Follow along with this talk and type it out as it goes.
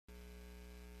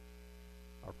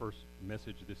first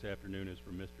message this afternoon is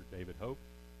from Mr. David Hope.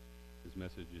 His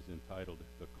message is entitled,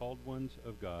 "The Called Ones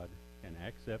of God Can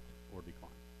Accept or Decline."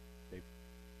 Dave.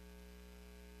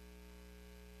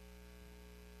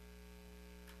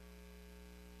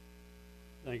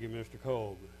 Thank you, Mr.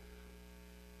 Kolb.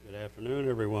 Good afternoon,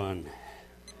 everyone.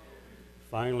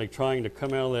 Finally trying to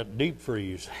come out of that deep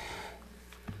freeze.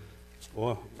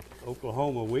 Well,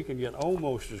 Oklahoma, we can get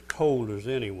almost as cold as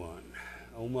anyone.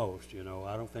 Almost, you know.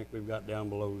 I don't think we've got down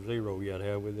below zero yet,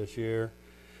 have we, this year?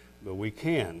 But we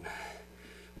can.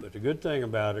 But the good thing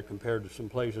about it, compared to some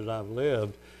places I've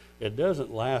lived, it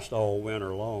doesn't last all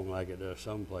winter long like it does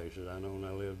some places. I know when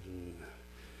I lived in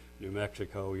New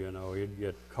Mexico, you know, it'd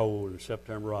get cold in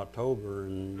September, October,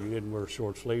 and you didn't wear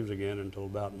short sleeves again until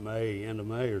about May, end of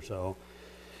May or so.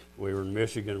 We were in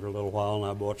Michigan for a little while, and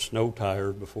I bought snow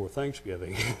tires before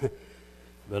Thanksgiving.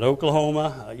 But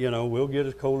Oklahoma, you know, we'll get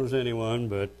as cold as anyone,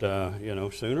 but, you know,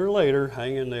 sooner or later,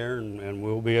 hang in there, and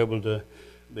we'll be able to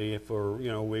be for, you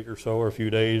know, a week or so or a few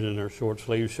days in our short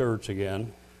sleeve shirts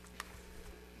again.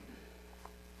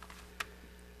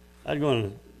 I'm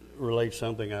going to relate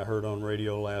something I heard on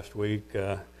radio last week.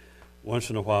 Once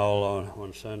in a while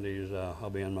on Sundays, I'll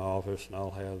be in my office and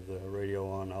I'll have the radio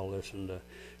on. I'll listen to,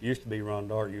 used to be Ron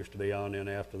Dart used to be on, and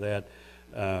after that,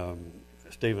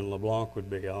 Stephen LeBlanc would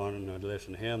be on, and I'd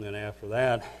listen to him. Then after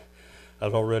that, I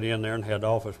was already in there and had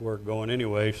office work going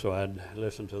anyway, so I'd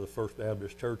listen to the First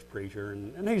Baptist Church preacher,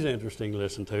 and he's interesting to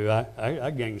listen to.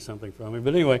 I gained something from him.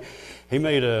 But anyway, he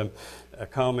made a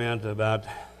comment about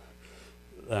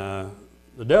the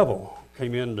devil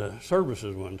came into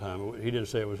services one time. He didn't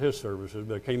say it was his services,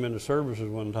 but came into services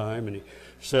one time, and he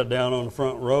sat down on the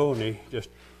front row, and he just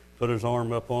put his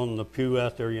arm up on the pew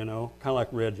out there, you know, kind of like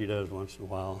Reggie does once in a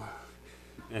while.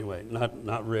 Anyway,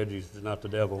 not Reggie's, not the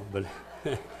devil, but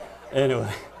anyway,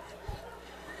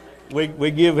 we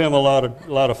give him a lot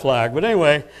of flack. But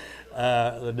anyway,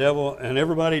 the devil and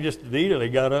everybody just immediately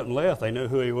got up and left. They knew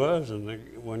who he was, and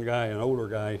one guy, an older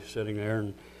guy, sitting there,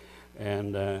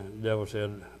 and the devil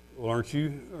said, "Well, aren't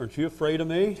you afraid of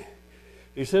me?"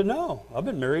 He said, "No, I've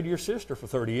been married to your sister for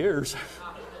 30 years."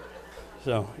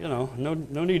 So, you know,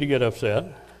 no need to get upset.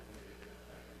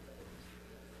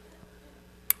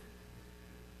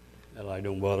 That light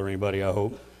don't bother anybody, I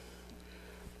hope.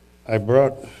 I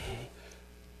brought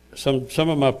some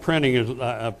of my printing.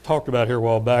 I've talked about here a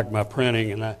while back, my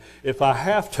printing, and if I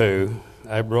have to,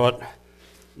 I brought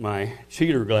my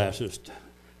cheater glasses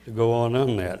to go on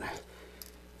that.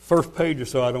 First page or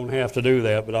so, I don't have to do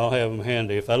that, but I'll have them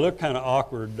handy. If I look kind of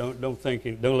awkward, don't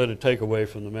let it take away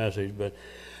from the message. But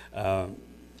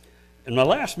in my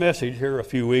last message here a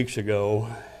few weeks ago,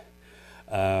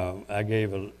 I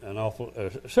gave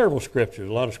several scriptures,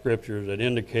 a lot of scriptures that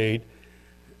indicate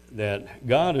that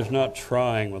God is not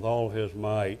trying with all His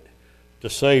might to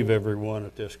save everyone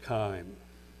at this time,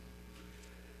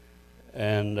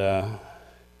 and not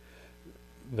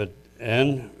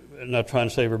trying to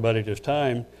save everybody at this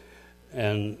time.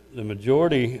 And the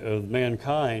majority of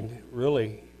mankind,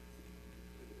 really,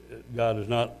 God is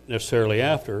not necessarily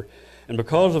after. And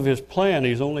because of His plan,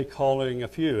 He's only calling a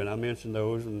few. And I mentioned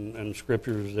those in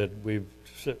scriptures that we've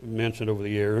mentioned over the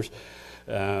years.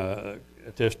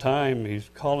 At this time, He's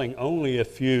calling only a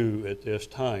few at this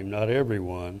time, not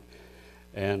everyone,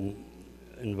 and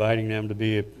inviting them to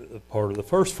be a part of the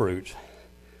first fruits.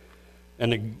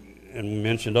 And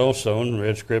mentioned also, and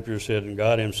read scripture said, and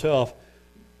God Himself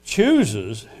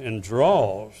chooses and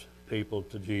draws people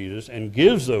to Jesus and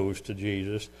gives those to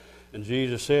Jesus. And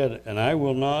Jesus said, "And I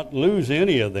will not lose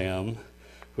any of them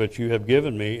which you have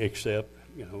given me, except,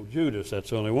 you know, Judas." That's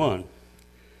the only one.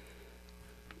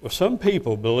 Well, some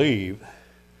people believe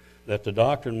that the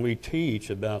doctrine we teach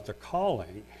about the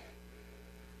calling,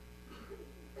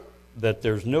 that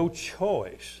there's no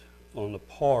choice on the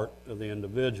part of the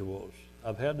individuals.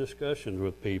 I've had discussions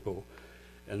with people,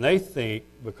 and they think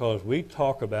because we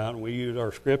talk about and we use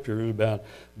our scriptures about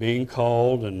being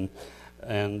called and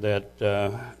that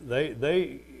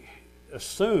they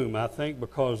assume, I think,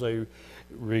 because they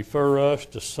refer us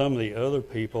to some of the other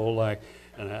people, like,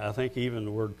 and I think even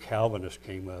the word Calvinist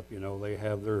came up. You know, they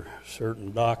have their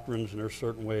certain doctrines and their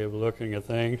certain way of looking at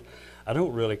things. I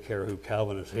don't really care who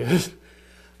Calvinist is.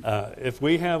 If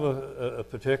we have a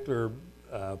particular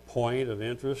point of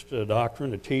interest, a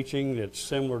doctrine, a teaching that's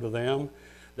similar to them,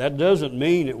 that doesn't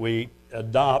mean that we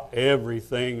adopt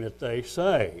everything that they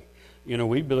say. You know,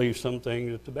 we believe some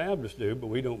things that the Baptists do, but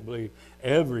we don't believe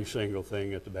every single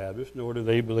thing that the Baptists, nor do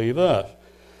they believe us.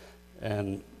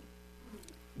 And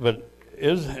they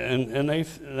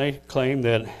claim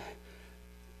that,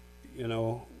 you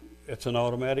know, it's an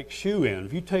automatic shoe-in.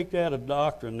 If you take that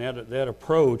doctrine, that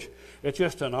approach, it's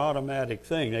just an automatic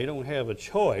thing. They don't have a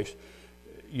choice.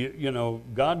 You know,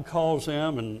 God calls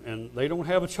them, and they don't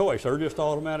have a choice. They're just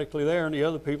automatically there, and the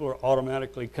other people are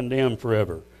automatically condemned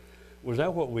forever. Was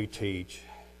that what we teach?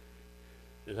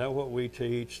 Is that what we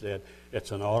teach, that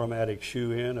it's an automatic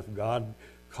shoe-in? If God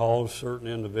calls certain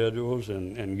individuals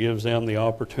and gives them the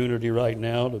opportunity right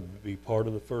now to be part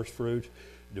of the first fruits,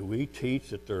 do we teach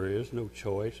that there is no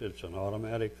choice? It's an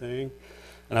automatic thing?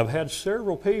 And I've had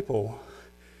several people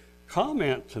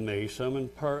comment to me, some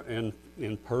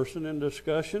in person in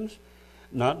discussions,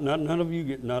 not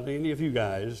any of you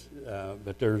guys,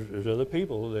 but there's other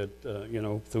people that you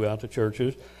know, throughout the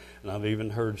churches, and I've even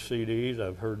heard CDs,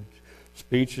 I've heard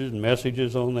speeches and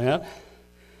messages on that,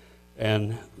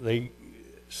 and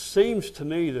seems to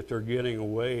me that they're getting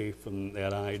away from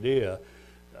that idea.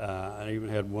 I even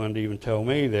had one to even tell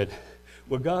me that,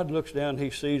 well, God looks down, He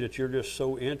sees that you're just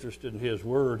so interested in His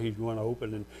Word, He's going to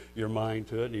open your mind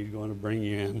to it, and He's going to bring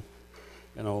you in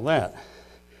and all that.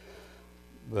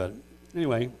 But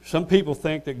anyway, some people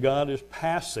think that God is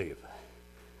passive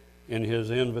in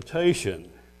His invitation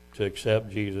to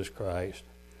accept Jesus Christ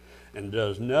and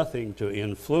does nothing to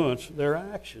influence their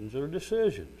actions or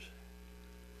decisions.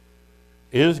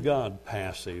 Is God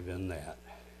passive in that?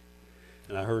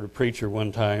 And I heard a preacher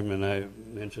one time, and I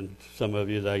mentioned to some of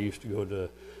you that I used to go to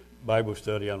Bible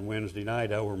study on Wednesday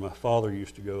night out where my father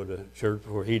used to go to church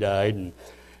before he died,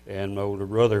 and my older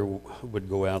brother would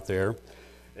go out there.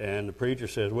 And the preacher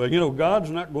says, well, you know, God's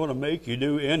not going to make you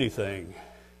do anything.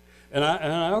 And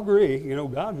I agree, you know,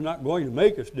 God's not going to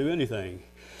make us do anything.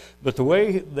 But the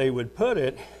way they would put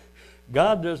it,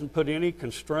 God doesn't put any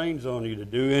constraints on you to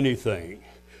do anything.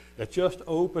 It's just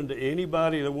open to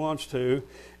anybody that wants to.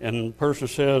 And the person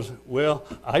says, well,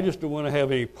 I just don't want to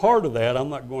have any part of that. I'm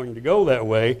not going to go that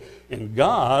way. And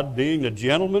God, being the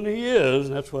gentleman He is,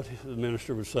 and that's what the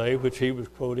minister would say, which he was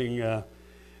quoting,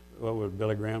 what was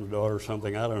Billy Graham's daughter or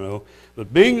something, I don't know.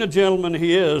 But being the gentleman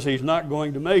He is, He's not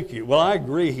going to make you. Well, I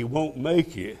agree, He won't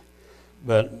make you.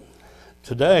 But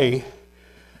today,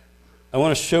 I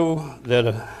want to show that,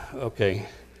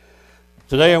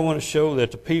 today I want to show that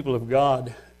the people of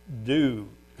God do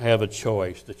have a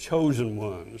choice. The chosen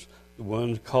ones, the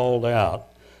ones called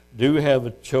out, do have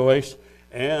a choice,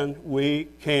 and we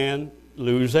can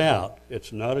lose out.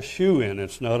 It's not a shoe-in.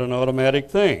 It's not an automatic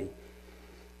thing.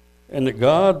 And that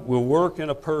God will work in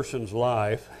a person's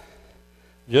life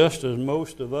just as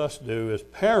most of us do as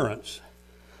parents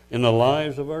in the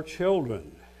lives of our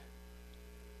children.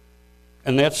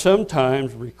 And that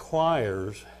sometimes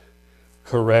requires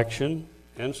correction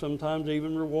and sometimes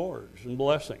even rewards and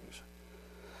blessings.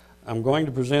 I'm going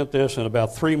to present this in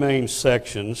about 3 main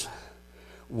sections.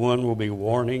 One will be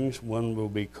warnings, one will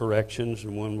be corrections,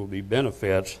 and one will be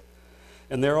benefits.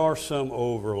 And there are some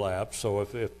overlaps, so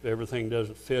if everything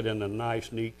doesn't fit in a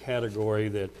nice, neat category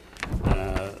that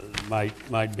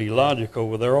might be logical,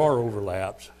 well, there are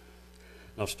overlaps.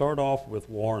 I'll start off with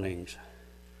warnings.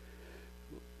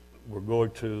 We're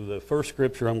going to, the first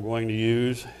scripture I'm going to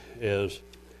use is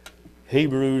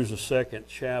Hebrews, the 2nd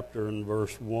chapter, and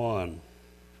verse 1.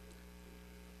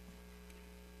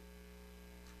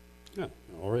 Yeah,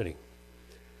 already.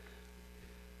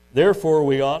 Therefore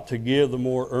we ought to give the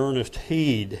more earnest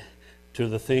heed to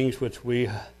the things which we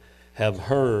have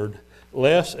heard,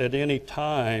 lest at any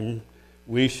time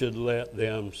we should let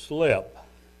them slip.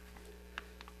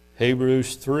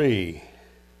 Hebrews 3,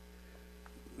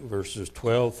 verses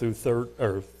 12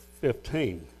 through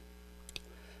 15.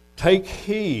 Take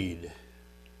heed,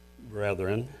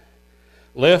 brethren,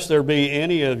 lest there be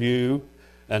any of you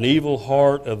an evil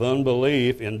heart of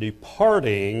unbelief in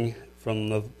departing from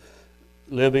the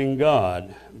living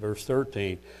God. Verse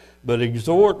 13. But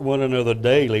exhort one another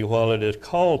daily while it is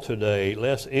called today,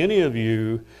 lest any of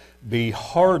you be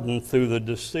hardened through the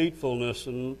deceitfulness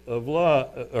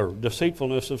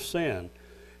of sin.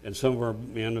 And some of our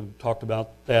men have talked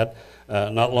about that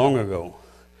not long ago.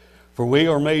 For we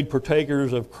are made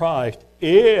partakers of Christ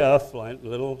if, like the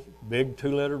little big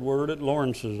 2-lettered word that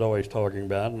Lawrence is always talking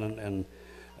about, and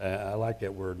I like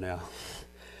that word now.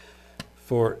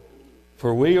 For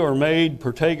we are made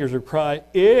partakers of Christ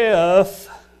if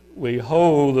we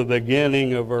hold the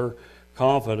beginning of our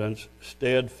confidence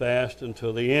steadfast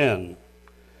until the end.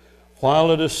 While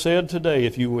it is said today,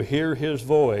 if you will hear His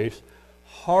voice,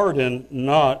 harden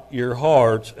not your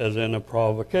hearts as in a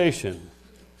provocation.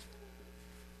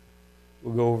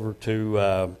 We'll go over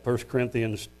to 1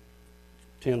 Corinthians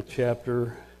 10th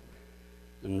chapter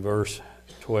and verse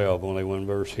 12, only one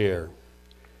verse here.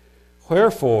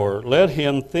 Wherefore, let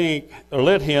him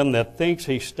that thinks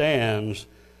he stands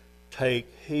take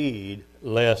heed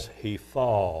lest he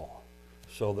fall.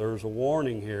 So there's a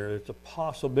warning here. It's a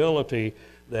possibility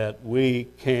that we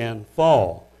can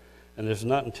fall. And it's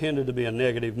not intended to be a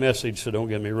negative message, so don't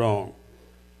get me wrong.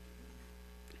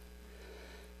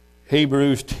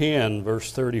 Hebrews 10,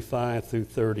 verse 35 through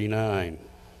 39.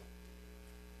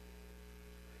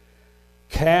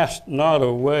 Cast not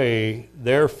away,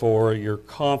 therefore, your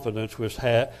confidence, which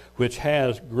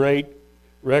has great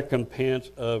recompense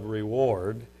of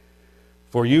reward.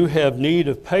 For you have need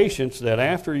of patience, that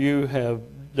after you have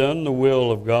done the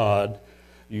will of God,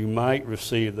 you might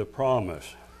receive the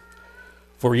promise.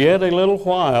 For yet a little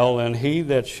while, and he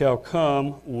that shall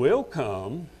come will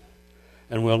come,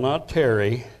 and will not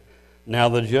tarry. Now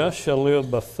the just shall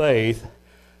live by faith.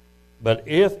 But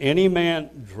if any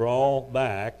man draw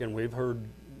back, and we've heard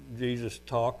Jesus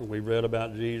talk, and we've read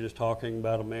about Jesus talking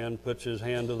about a man puts his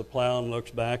hand to the plow and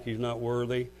looks back, he's not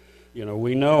worthy. You know,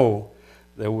 we know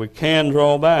that we can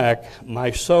draw back. My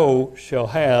soul shall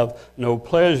have no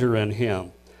pleasure in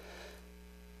him.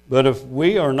 But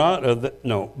we are not of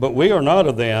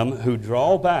them who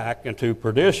draw back into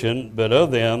perdition, but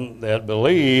of them that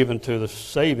believe into the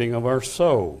saving of our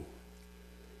soul.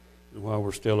 And while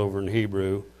we're still over in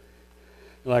Hebrew,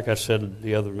 like I said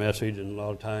the other message, and a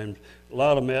lot of times, a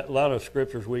lot of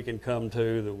scriptures we can come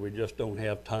to that we just don't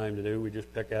have time to do. We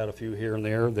just pick out a few here and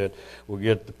there that will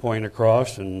get the point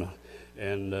across, and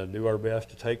do our best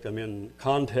to take them in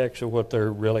context of what they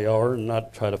really are, and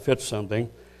not try to fit something.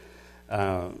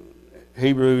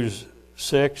 Hebrews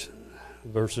 6,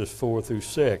 verses 4 through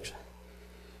 6.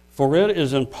 For it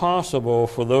is impossible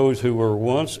for those who were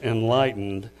once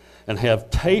enlightened and have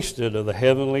tasted of the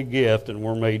heavenly gift and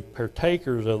were made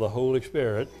partakers of the Holy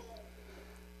Spirit,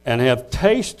 and have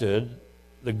tasted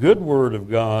the good word of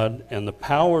God and the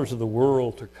powers of the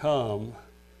world to come,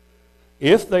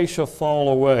 if they shall fall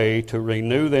away, to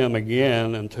renew them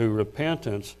again unto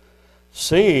repentance,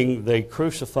 seeing they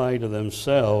crucify to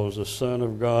themselves the Son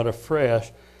of God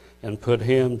afresh and put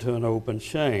him to an open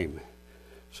shame.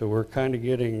 So we're kind of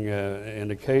getting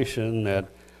indication that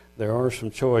there are some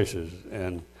choices.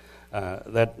 And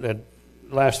that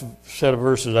last set of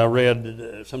verses I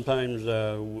read, sometimes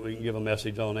we can give a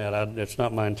message on that. It's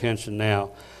not my intention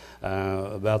now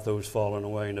about those falling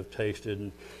away and have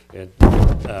tasted.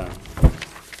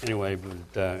 Anyway,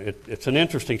 but it's an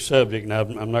interesting subject, and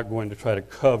I'm not going to try to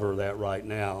cover that right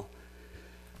now.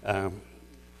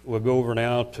 We'll go over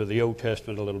now to the Old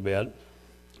Testament a little bit.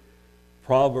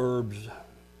 Proverbs,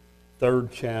 3rd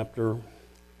chapter,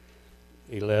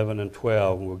 11 and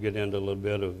 12. We'll get into a little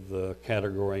bit of the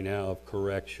category now of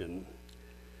correction.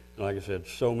 And like I said,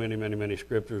 so many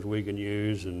scriptures we can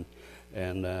use,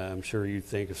 and I'm sure you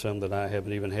think of some that I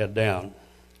haven't even had down.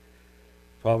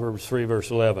 Proverbs 3, verse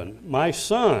 11. My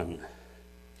son,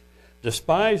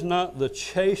 despise not the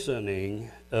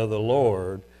chastening of the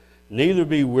Lord, neither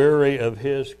be weary of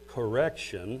his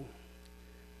correction.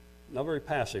 Not very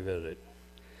passive, is it?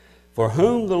 For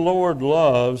whom the Lord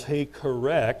loves, he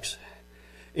corrects,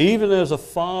 even as a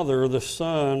father the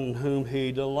son in whom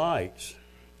he delights.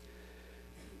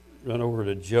 Run over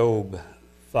to Job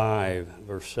 5,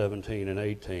 verse 17 and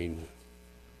 18.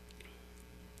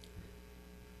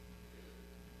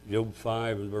 Job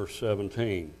 5 and verse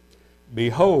 17.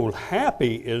 Behold,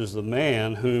 happy is the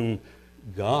man whom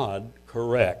God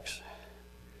corrects.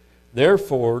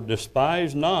 Therefore,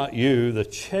 despise not you the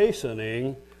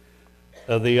chastening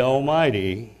of the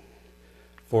Almighty,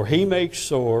 for he makes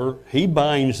sore, he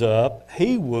binds up,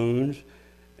 he wounds,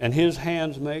 and his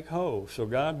hands make whole. So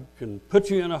God can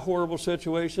put you in a horrible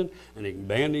situation, and he can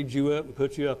bandage you up and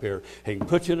put you up here. He can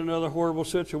put you in another horrible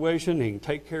situation, he can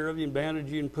take care of you and bandage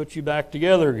you and put you back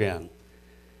together again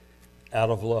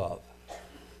out of love.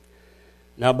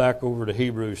 Now back over to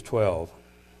Hebrews 12.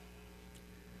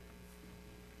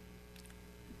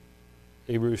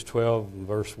 Hebrews 12,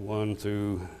 verse 1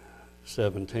 through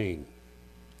 17.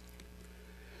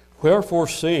 Wherefore,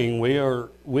 seeing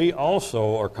we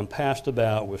also are compassed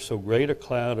about with so great a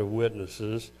cloud of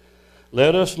witnesses,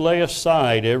 let us lay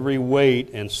aside every weight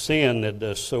and sin that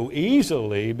does so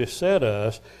easily beset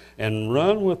us, and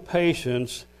run with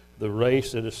patience the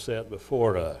race that is set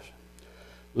before us.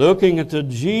 Looking unto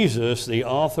Jesus, the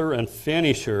author and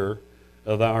finisher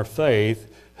of our faith,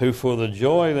 who for the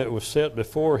joy that was set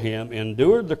before him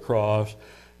endured the cross,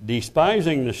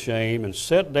 despising the shame, and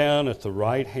sat down at the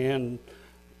right hand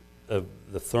of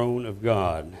the throne of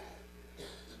God.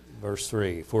 Verse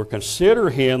 3, for consider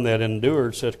him that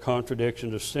endured such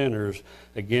contradiction of sinners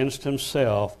against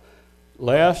himself,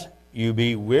 lest you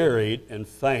be wearied and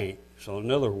faint. So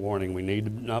another warning, we need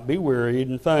to not be wearied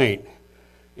and faint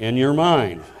in your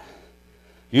mind.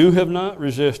 You have not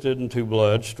resisted unto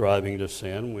blood, striving to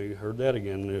sin. We heard that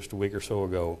again just a week or so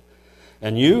ago.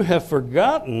 And you have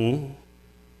forgotten,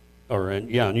 and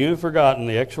you have forgotten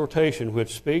the exhortation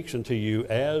which speaks unto you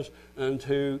as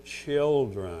unto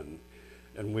children.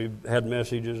 And we've had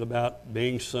messages about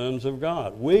being sons of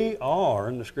God. We are,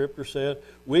 and the Scripture said,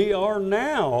 we are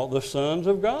now the sons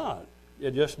of God.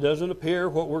 It just doesn't appear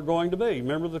what we're going to be.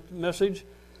 Remember the message?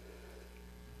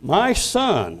 My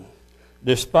son,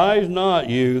 despise not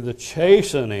you the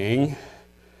chastening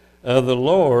of the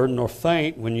Lord, nor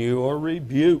faint when you are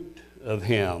rebuked of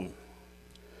him.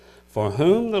 For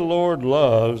whom the Lord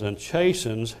loves and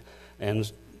chastens,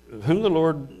 and whom the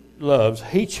Lord loves,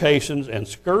 he chastens and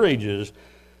scourges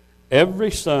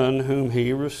every son whom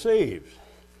he receives.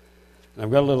 And I've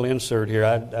got a little insert here.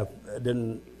 I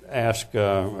didn't ask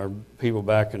our people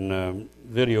back in the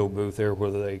video booth there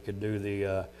whether they could do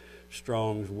the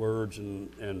Strong's words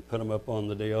and put them up on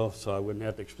the deal, so I wouldn't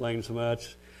have to explain so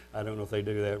much. I don't know if they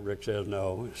do that. Rick says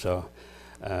no. So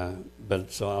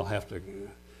I'll have to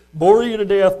bore you to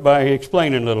death by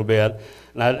explaining a little bit.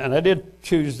 And I did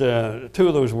choose two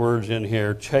of those words in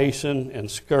here, chasten and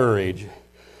scourge.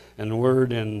 And the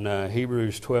word in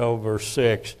Hebrews 12, verse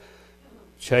 6,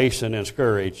 chasten and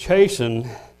scourge. Chasten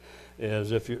is,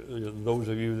 those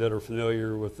of you that are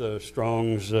familiar with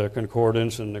Strong's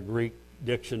Concordance and the Greek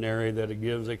dictionary, that it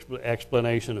gives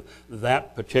explanation of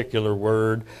that particular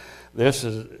word.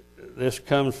 This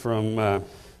comes from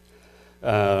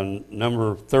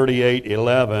number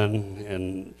 3811,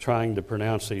 and trying to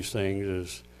pronounce these things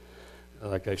is,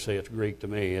 like I say, it's Greek to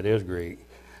me. It is Greek.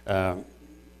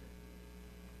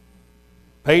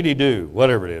 Pay-de-do,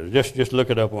 whatever it is. Just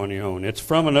look it up on your own. It's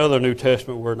from another New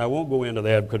Testament word, and I won't go into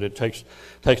that because it takes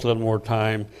a little more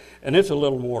time, and it's a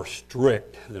little more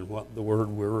strict than what the word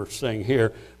we're saying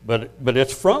here. But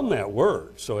it's from that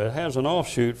word, so it has an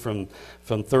offshoot from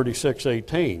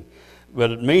 36:18. But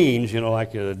it means,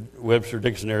 like a Webster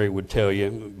Dictionary would tell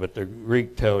you, but the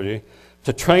Greek tells you,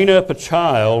 to train up a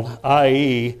child,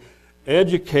 i.e.,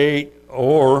 educate,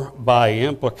 or by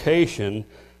implication,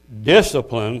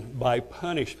 discipline by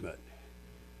punishment.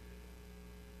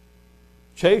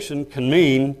 Chasten can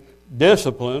mean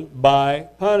discipline by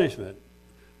punishment.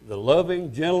 The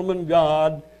loving gentleman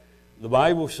God, the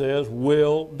Bible says,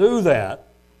 will do that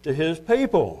to his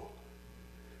people.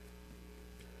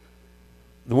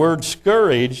 The word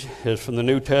scourge is from the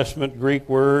New Testament Greek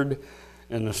word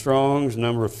in the Strong's,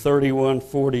 number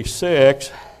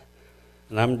 3146,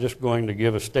 and I'm just going to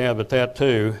give a stab at that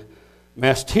too.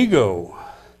 Mastigo,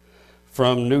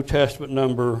 from New Testament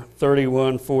number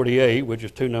 3148, which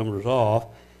is two numbers off,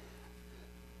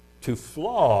 to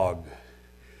flog.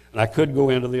 And I could go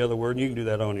into the other word, and you can do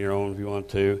that on your own if you want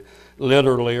to,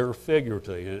 literally or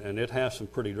figuratively. And it has some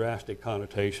pretty drastic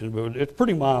connotations, but it's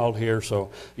pretty mild here. So,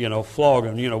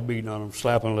 flogging, beating on them,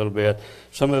 slapping a little bit.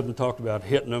 Some of them talked about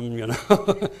hitting them,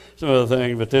 some of the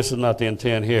things, but this is not the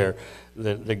intent here.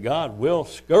 That God will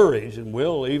scourge and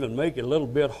will even make it a little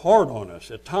bit hard on us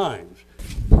at times.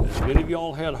 Have any of you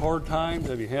all had hard times?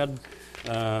 Have you had,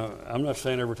 I'm not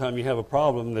saying every time you have a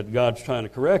problem that God's trying to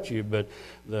correct you, but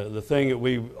the thing that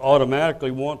we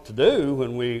automatically want to do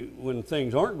when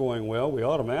things aren't going well, we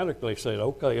automatically say,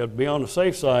 okay, to be on the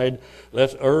safe side,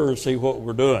 let's err and see what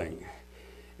we're doing.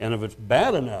 And if it's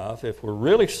bad enough, if we're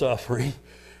really suffering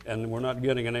and we're not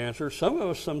getting an answer, some of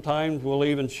us sometimes will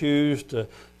even choose to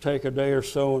take a day or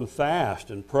so and fast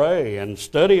and pray and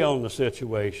study on the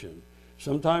situation.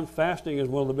 Sometimes fasting is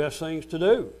one of the best things to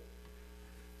do.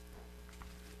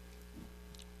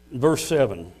 Verse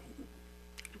 7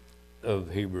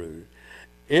 of Hebrews.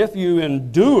 If you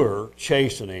endure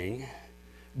chastening,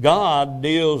 God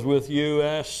deals with you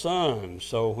as sons.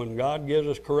 So when God gives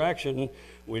us correction,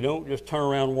 we don't just turn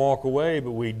around and walk away,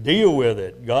 but we deal with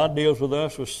it. God deals with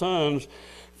us with sons.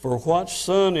 For what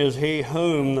son is he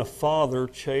whom the Father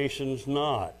chastens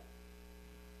not?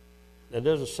 That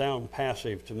doesn't sound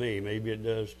passive to me. Maybe it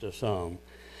does to some.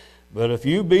 But if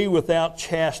you be without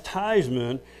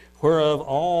chastisement, whereof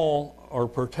all are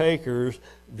partakers,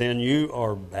 then you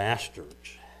are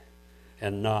bastards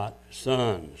and not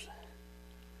sons.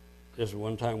 This is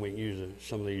one time we can use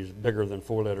some of these bigger than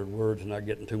four-lettered words and not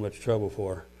get in too much trouble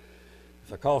for.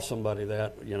 If I call somebody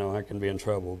that, I can be in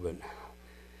trouble, but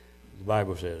the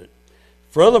Bible said it.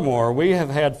 Furthermore, we have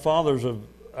had fathers of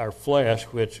our flesh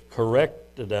which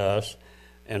corrected us,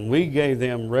 and we gave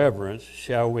them reverence.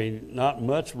 Shall we not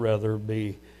much rather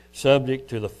be subject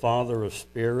to the Father of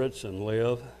spirits and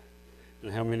live?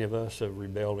 And how many of us have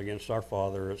rebelled against our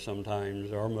father at some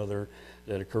times, our mother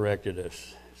that had corrected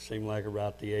us? It seemed like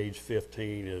about the age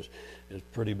 15 is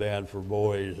pretty bad for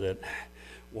boys, that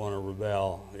want to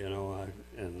rebel,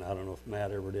 and I don't know if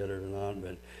Matt ever did it or not,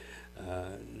 but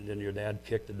then your dad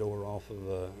kicked the door off of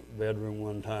a bedroom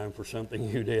one time for something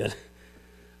you did.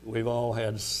 We've all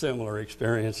had similar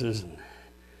experiences.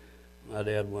 My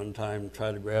dad one time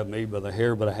tried to grab me by the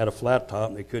hair, but I had a flat top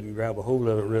and he couldn't grab a hold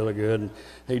of it really good. And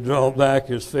he drove back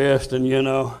his fist, and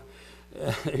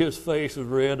his face was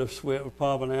red, the sweat was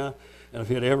popping out. And if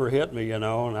he had ever hit me, and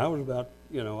I was about,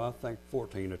 I think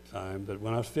 14 at the time, but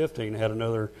when I was 15, I had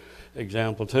another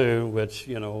example too, which,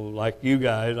 like you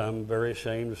guys, I'm very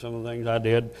ashamed of some of the things I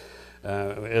did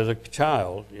as a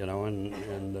child,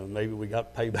 and maybe we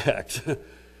got paybacks.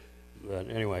 But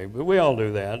anyway, we all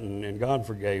do that, and God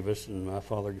forgave us, and my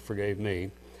Father forgave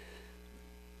me.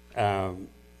 I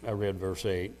read verse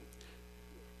 8.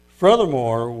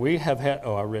 Furthermore, we have had,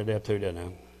 I read that too, didn't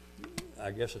I?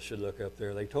 I guess I should look up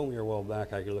there. They told me a while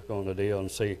back I could look on the deal and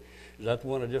see. Is that the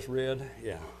one I just read?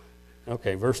 Yeah.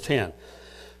 Okay, verse 10.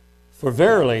 For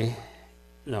they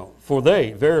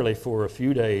verily for a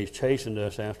few days chastened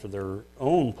us after their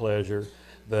own pleasure,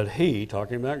 but he,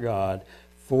 talking about God,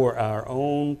 for our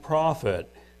own profit,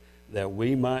 that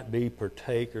we might be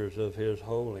partakers of his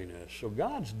holiness. So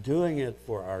God's doing it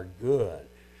for our good.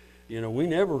 We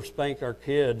never spank our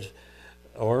kids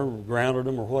or grounded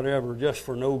them or whatever just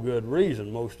for no good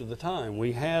reason most of the time.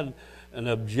 We had an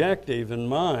objective in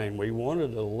mind. We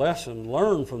wanted a lesson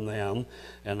learned from them,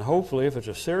 and hopefully if it's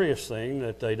a serious thing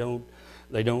that they don't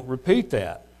repeat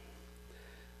that.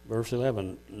 Verse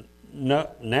 11,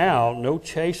 now no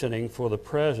chastening for the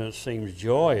present seems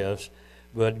joyous,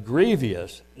 but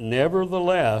grievous.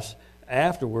 Nevertheless,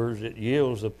 afterwards it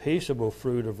yields the peaceable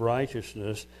fruit of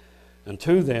righteousness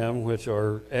unto them which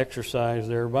are exercised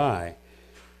thereby.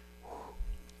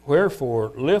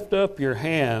 Wherefore, lift up your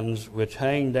hands which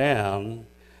hang down,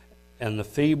 and the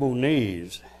feeble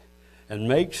knees, and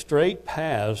make straight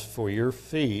paths for your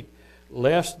feet,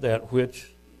 lest that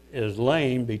which is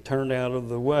lame be turned out of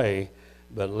the way,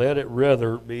 but let it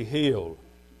rather be healed.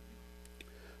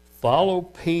 Follow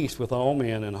peace with all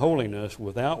men and holiness,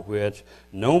 without which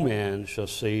no man shall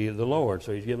see the Lord.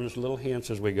 So he's giving us little hints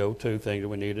as we go to things that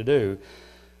we need to do.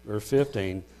 Verse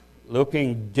 15,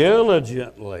 looking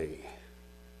diligently,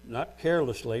 not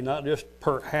carelessly, not just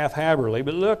half-haberly,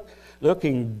 but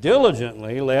looking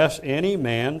diligently, lest any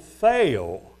man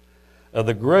fail of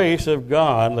the grace of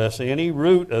God, lest any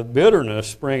root of bitterness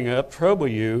spring up, trouble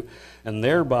you, and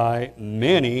thereby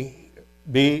many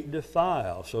be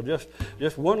defiled. So just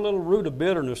one little root of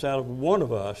bitterness out of one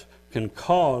of us can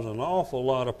cause an awful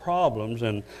lot of problems,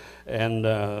 and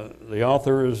the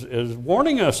author is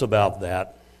warning us about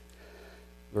that.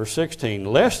 Verse 16,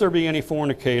 lest there be any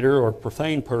fornicator or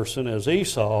profane person as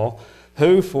Esau,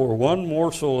 who for one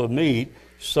morsel of meat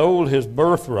sold his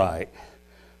birthright.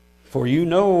 For you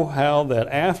know how that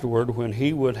afterward, when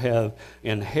he would have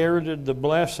inherited the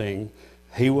blessing,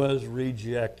 he was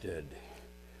rejected.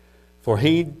 For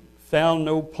he found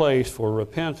no place for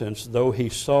repentance, though he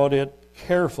sought it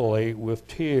carefully with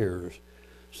tears.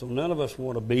 So none of us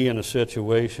want to be in a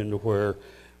situation where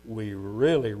we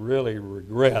really, really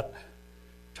regret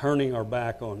turning our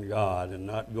back on God and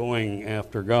not going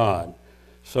after God.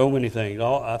 So many things.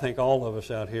 I think all of us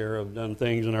out here have done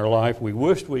things in our life we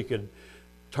wished we could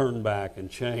turn back and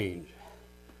change.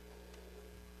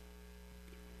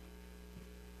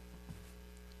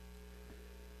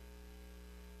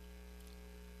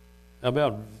 How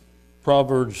about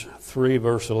Proverbs 3,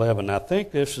 verse 11? I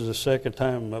think this is the second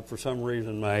time, but for some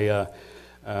reason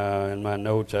in my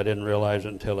notes I didn't realize it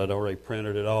until I'd already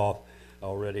printed it off. I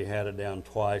already had it down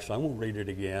twice, so I'm going to read it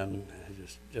again.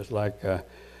 Just like I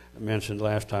mentioned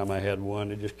last time I had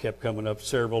one, it just kept coming up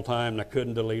several times, and I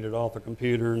couldn't delete it off the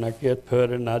computer, and I kept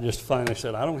putting it, and I just finally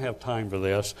said, I don't have time for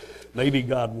this. Maybe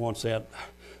God wants that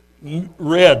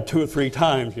read 2 or 3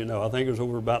 times, I think it was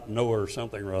over about Noah or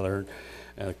something or other.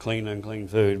 Clean, unclean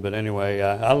food. But anyway,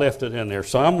 I left it in there.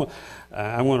 So I'm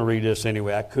going to read this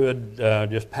anyway. I could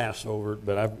just pass over it,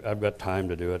 but I've got time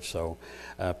to do it. So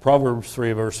Proverbs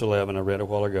 3, verse 11, I read a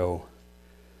while ago.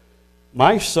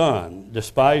 My son,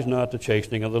 despise not the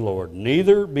chastening of the Lord,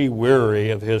 neither be weary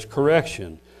of his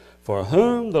correction. For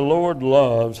whom the Lord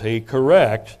loves, he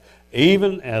corrects,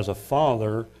 even as a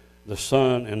father the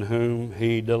son in whom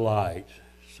he delights.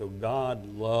 So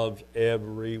God loves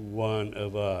every one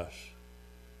of us.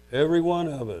 Every one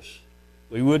of us.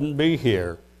 We wouldn't be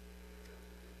here.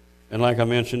 And like I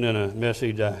mentioned in a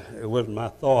message, it wasn't my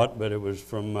thought, but it was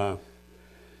from,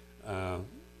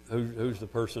 who's the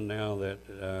person now that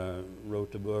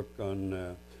wrote the book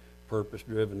on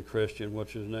Purpose-Driven Christian?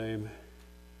 What's his name?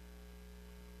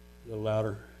 A little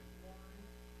louder.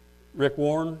 Rick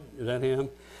Warren, is that him?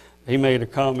 he made a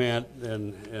comment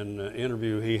in an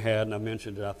interview he had, and I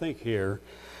mentioned it, I think, here,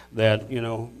 that,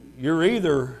 you're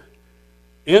either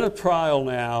in a trial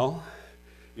now,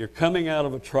 you're coming out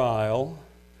of a trial,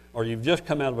 or you've just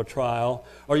come out of a trial,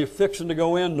 or you're fixing to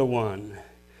go into one.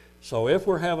 So if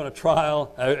we're having a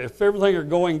trial, if everything are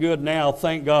going good now,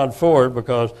 thank God for it,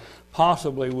 because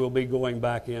possibly we'll be going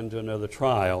back into another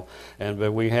trial.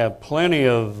 But we have plenty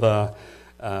of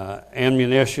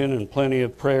ammunition and plenty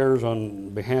of prayers on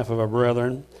behalf of our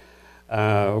brethren.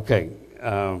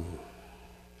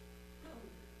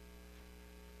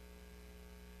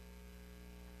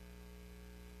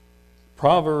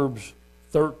 Proverbs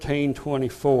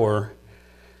 13:24,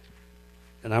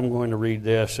 and I'm going to read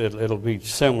this. It'll be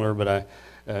similar, but I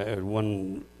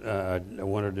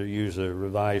wanted to use the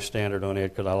Revised Standard on it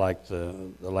because I like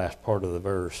the last part of the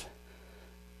verse.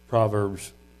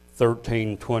 Proverbs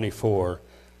 13:24.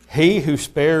 He who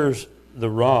spares the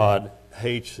rod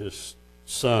hates his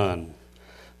son,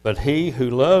 but he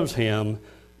who loves him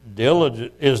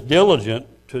is diligent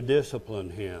to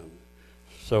discipline him.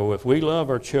 So if we love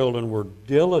our children, we're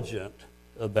diligent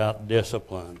about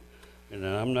discipline. And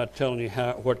I'm not telling you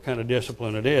what kind of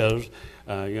discipline it is,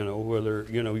 whether,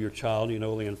 your child,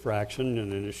 the infraction,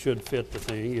 and it should fit the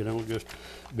thing. You don't just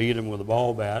beat them with a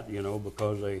ball bat,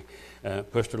 because they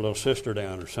pushed their little sister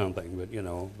down or something.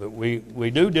 But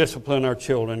we do discipline our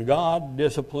children. God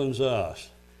disciplines us.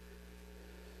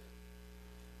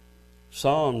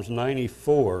 Psalms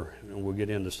 94, and we'll get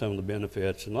into some of the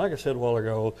benefits. And like I said a while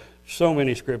ago, so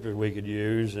many scriptures we could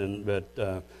use,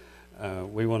 but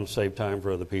we want to save time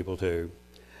for other people too.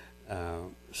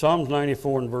 Psalms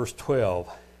 94 and verse 12.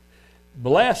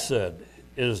 Blessed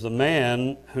is the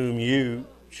man whom you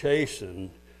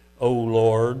chasten, O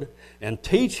Lord, and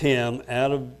teach him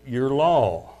out of your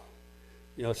law.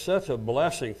 It's such a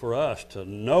blessing for us to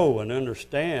know and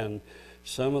understand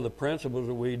some of the principles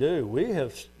that we do. We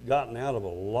have gotten out of a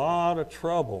lot of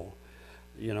trouble.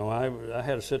 I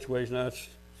had a situation, that's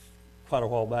quite a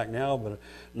while back now, but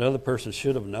another person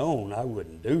should have known I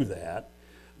wouldn't do that.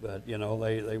 But,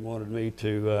 they wanted me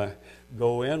to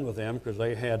go in with them because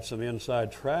they had some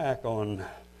inside track on,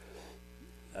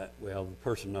 the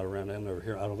person not around down over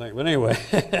here, I don't think. But anyway,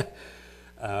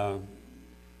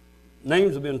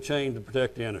 names have been changed to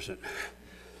protect the innocent.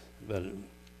 But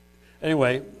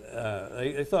anyway,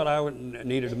 they thought I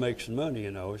needed to make some money,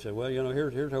 They said, well,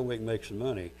 here's how we can make some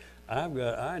money.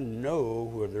 I know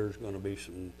where there's going to be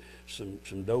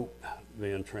some dope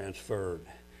being transferred.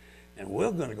 And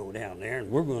we're going to go down there and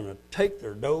we're going to take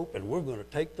their dope and we're going to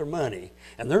take their money.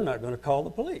 And they're not going to call the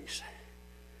police.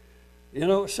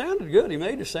 It sounded good. He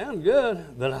made it sound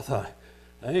good. But I thought,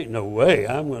 there ain't no way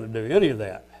I'm going to do any of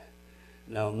that.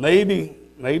 Now,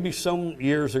 maybe some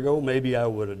years ago, maybe I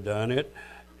would have done it.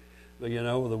 But,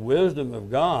 the wisdom of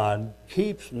God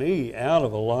keeps me out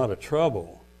of a lot of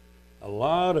trouble. A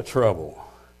lot of trouble.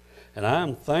 And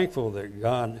I'm thankful that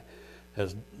God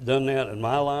has done that in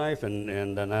my life,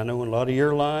 and I know in a lot of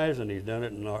your lives, and He's done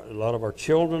it in a lot of our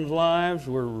children's lives.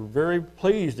 We're very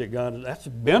pleased that God, that's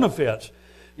benefits.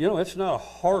 It's not a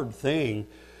hard thing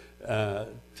to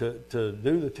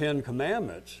do the Ten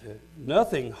Commandments.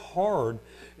 Nothing hard,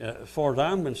 as far as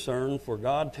I'm concerned, for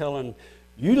God telling,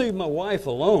 you leave my wife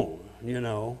alone, You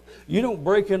don't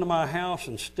break into my house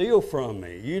and steal from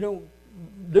me. You don't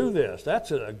do this.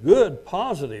 That's a good,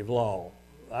 positive law,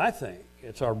 I think.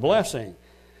 It's our blessing.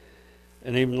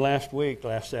 And even last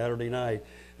Saturday night,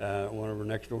 one of our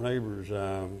next door neighbors,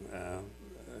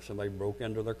 somebody broke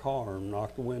into their car and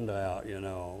knocked the window out,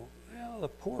 Well, the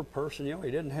poor person, he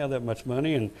didn't have that much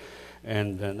money,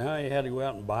 and now he had to go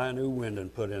out and buy a new window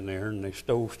and put in there, and they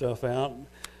stole stuff out.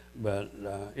 But,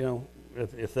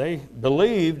 if they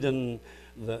believed in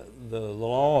the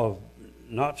law of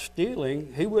not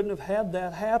stealing, he wouldn't have had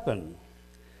that happen.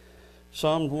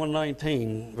 Psalms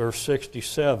 119, verse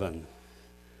 67.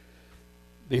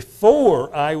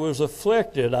 Before I was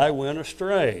afflicted, I went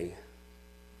astray,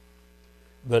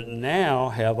 but now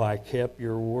have I kept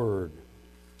your word.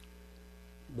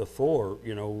 Before,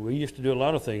 we used to do a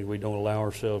lot of things we don't allow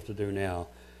ourselves to do now.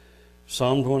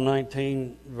 Psalms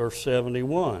 119, verse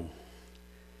 71.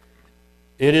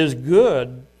 It is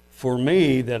good for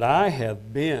me that I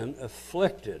have been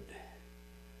afflicted.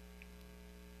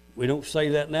 We don't say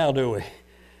that now, do we?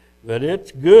 But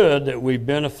it's good that we've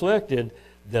been afflicted,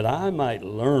 that I might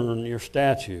learn your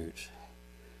statutes.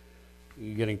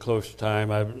 You're getting close to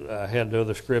time. I had the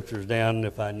other scriptures down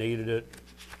if I needed it.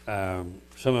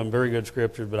 Some of them very good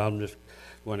scriptures, but I'm just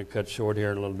going to cut short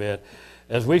here in a little bit.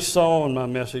 As we saw in my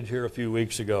message here a few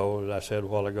weeks ago, as I said a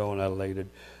while ago, and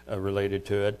I related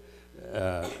to it,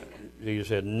 Jesus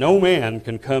said, "No man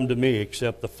can come to me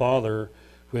except the Father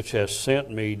which has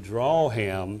sent me draw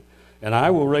him, and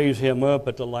I will raise him up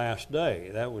at the last day."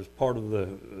 That was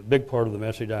big part of the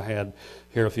message I had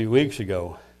here a few weeks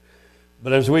ago.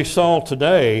 But as we saw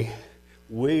today,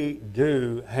 we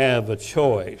do have a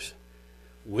choice.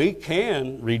 We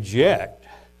can reject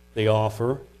the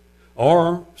offer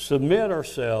or submit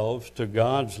ourselves to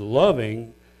God's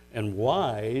loving and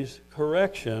wise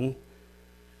correction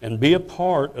and be a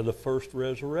part of the first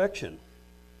resurrection.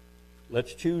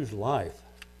 Let's choose life.